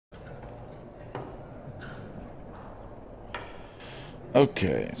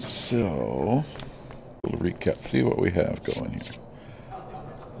Okay, so we'll recap, see what we have going here.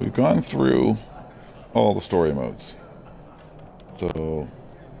 We've gone through all the story modes, so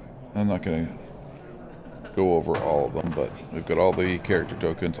I'm not going to go over all of them, but we've got all the character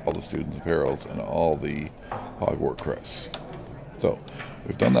tokens, all the students' apparels, and all the Hogwarts crests. So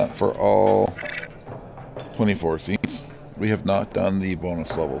we've done that for all 24 scenes. We have not done the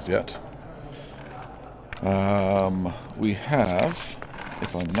bonus levels yet. We have,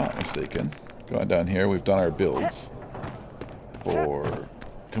 if I'm not mistaken, going down here, we've done our builds for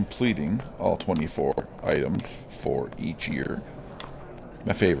completing all 24 items for each year.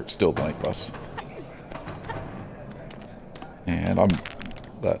 My favorite, still the night bus. And I'm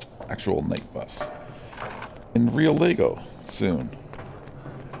that actual night bus. In real Lego soon.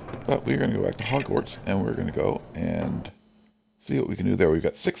 But we're going to go back to Hogwarts, and we're going to go and see what we can do there. We've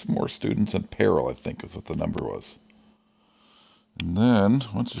got 6 more students in peril, I think is what the number was. And then,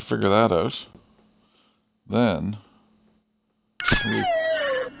 once you figure that out, then we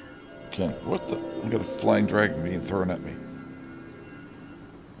can... What the... I got a flying dragon being thrown at me.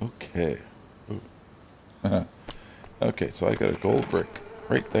 Okay. Ooh. Okay, so I got a gold brick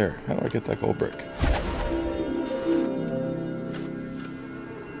right there. How do I get that gold brick?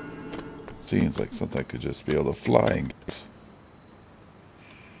 Seems like something I could just be able to fly and get.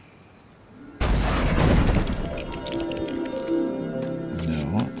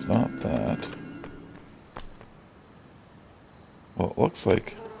 No, it's not that. Well, it looks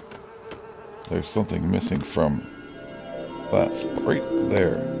like there's something missing from that spot right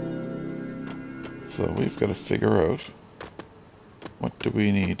there. So we've got to figure out what do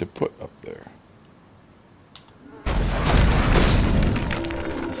we need to put up there.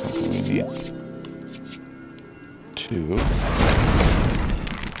 Something we need to.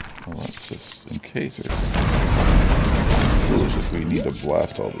 Well, that's just in case there's foolishness. We need to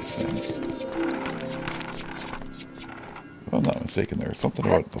blast all these things. If I'm not mistaken, there's something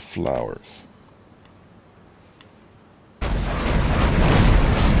about the flowers.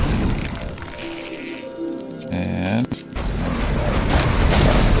 And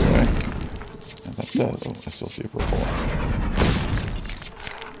that does. Oh, I still see a purple one.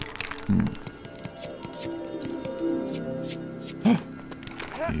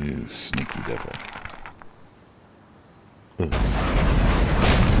 You sneaky devil. Ugh.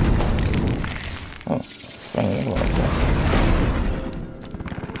 Oh, found another one like that.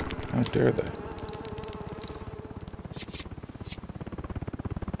 How dare they?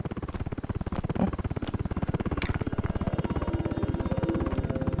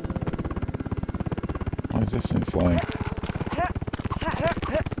 Why is this thing flying?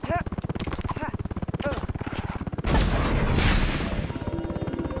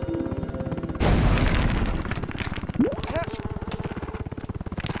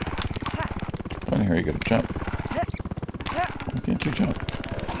 Come on here, you gotta jump. Why can't you jump?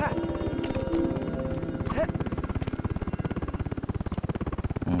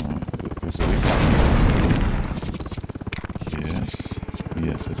 Is it? Yes.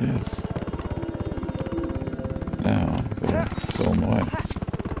 Yes, it is. Now, they're still in the way.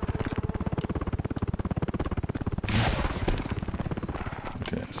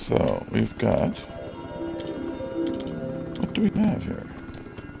 Okay, so we've got... What do we have here?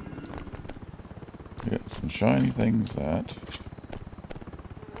 We got some shiny things that...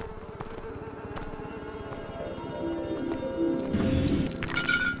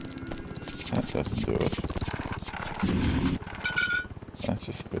 That doesn't do it. That's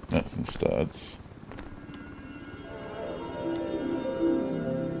just spitting out some studs.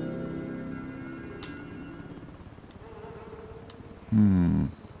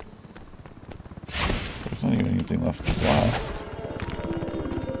 There's not even anything left to blast.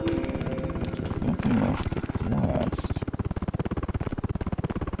 There's nothing left to blast.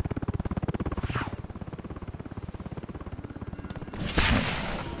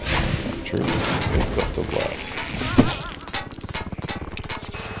 Not true. There's stuff to blast.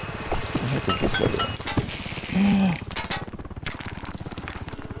 What the heck is this lever?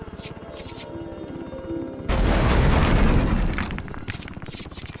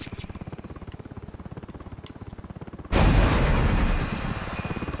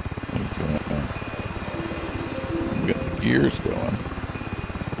 Gears going.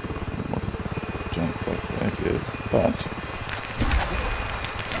 What this junk like that is, but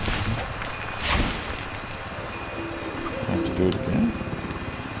I have to do it again.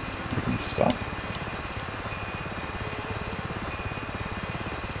 I can stop.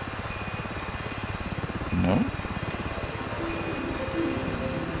 No.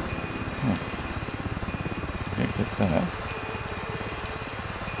 Huh. Can't get that.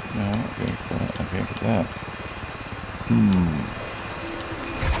 can't get that. I can't get that.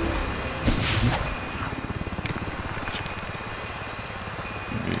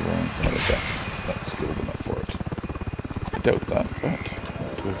 Maybe we're not that skilled enough for it. I doubt that, but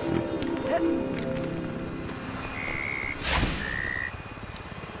let's go see.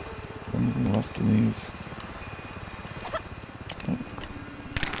 Anything left in these?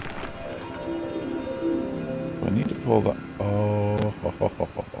 I need to pull the... Oh,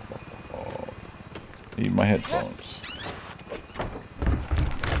 need my headphones.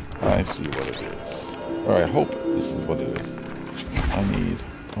 I see what it is. Or I hope this is what it is. I need...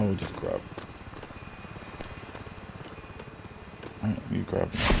 Oh, just grab. Alright, you grab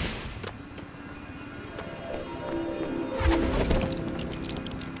it.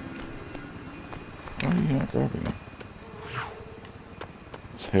 Why are you not grabbing it?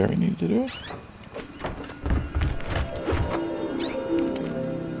 Does Harry need to do it?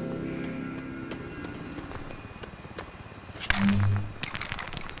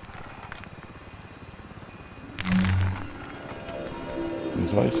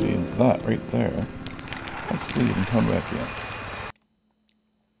 I see that right there. Let's leave and come back in.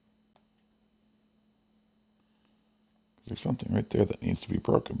 There's something right there that needs to be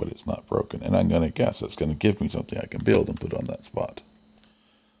broken, but it's not broken. And I'm going to guess it's going to give me something I can build and put on that spot.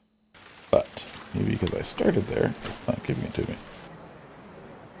 But maybe because I started there, it's not giving it to me.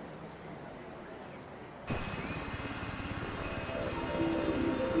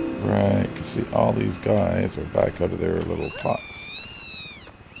 Right, you can see all these guys are back out of their little pots.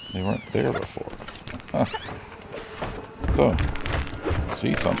 They weren't there before. Huh. So,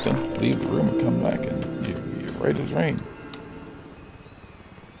 see something, leave the room and come back, and you're right as rain.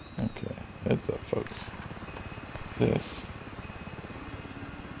 Okay, heads up, folks. This.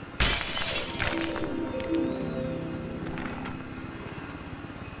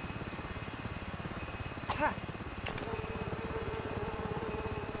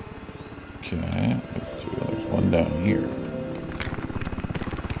 Okay, there's one down here.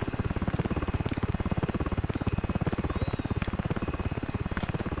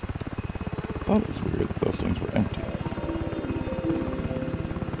 I thought it was weird that those things were empty.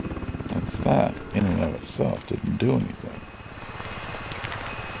 And that, in and of itself, didn't do anything.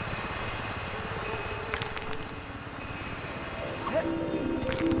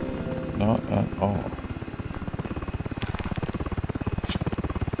 Not at all.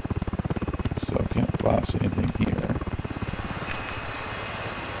 Still can't blast anything here.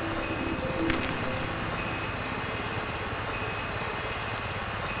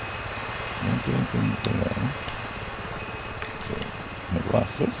 Anything there. So, I'm gonna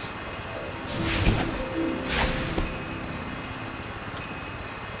blast this.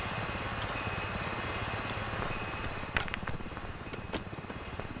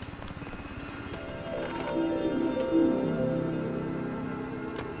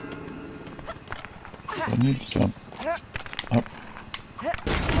 I need to jump up.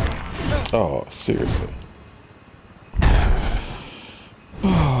 Oh, seriously.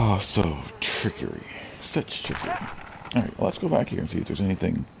 Oh, so trickery. Such trickery. Alright, well, let's go back here and see if there's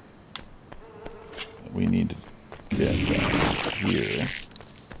anything that we need to get down here.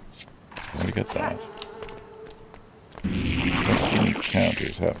 I got that. Don't see any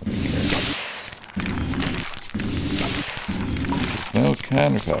counters happening here. No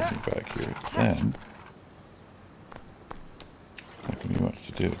counters happening back here. Then, not gonna be much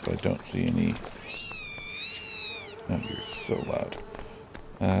to do, but I don't see any. Oh, you're so loud.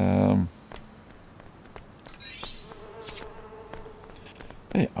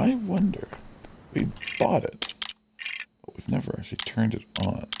 Hey, I wonder. We bought it, but we've never actually turned it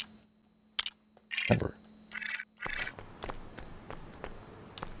on. Ever.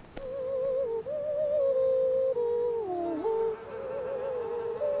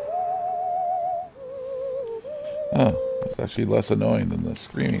 Oh, it's actually less annoying than the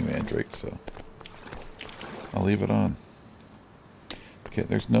screaming mandrake, so I'll leave it on. Okay,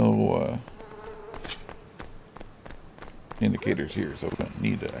 there's no indicators here, so we don't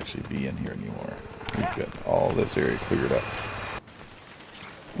need to actually be in here anymore. We've got all this area cleared up.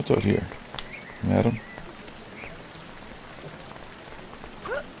 What's out here, madam?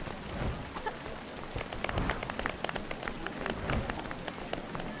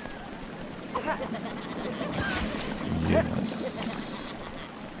 Yes.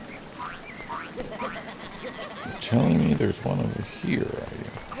 You're telling me there's one over here, are you?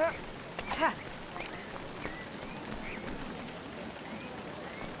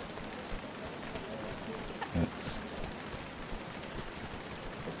 That's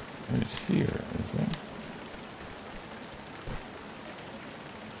right here, is that?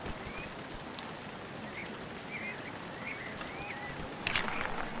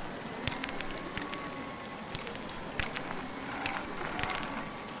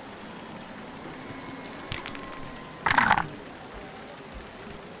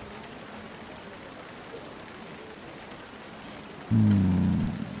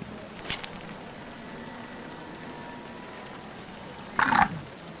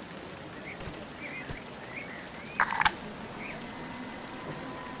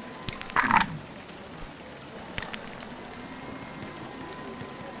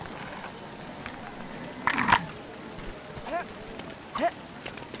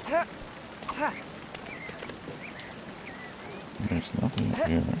 There's nothing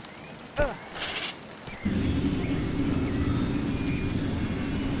here.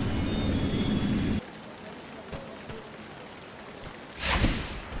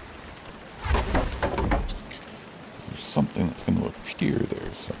 There's something that's going to appear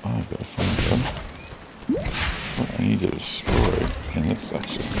there, so I've got to find out what I need to destroy in this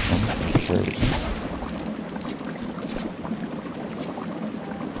section.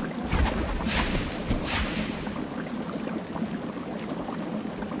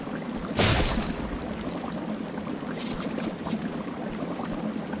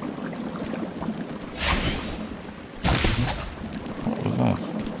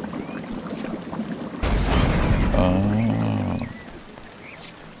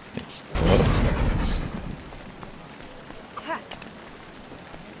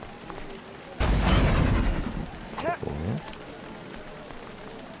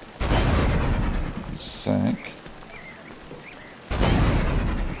 Sank.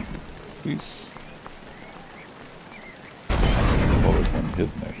 Please. Oh, there's one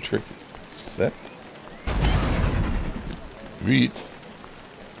hidden there. Tricky. Set. Read.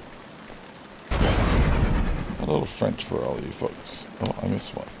 A little French for all you folks. Oh, I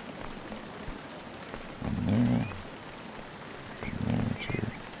missed one. One there. One there. 2,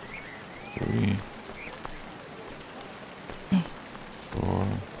 3. 4.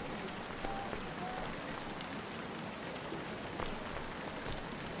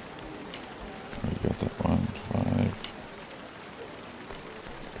 We got that 1, 5,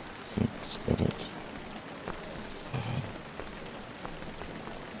 6, got it. 7,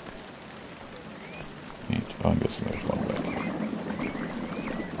 8. Oh, I'm guessing there's one back here.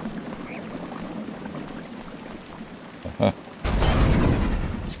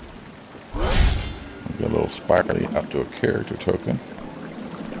 We got a little sparkly up to a character token.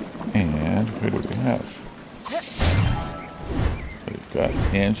 And who do we have? We've got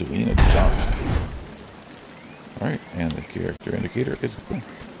Angelina Johnson. Alright, and the character indicator is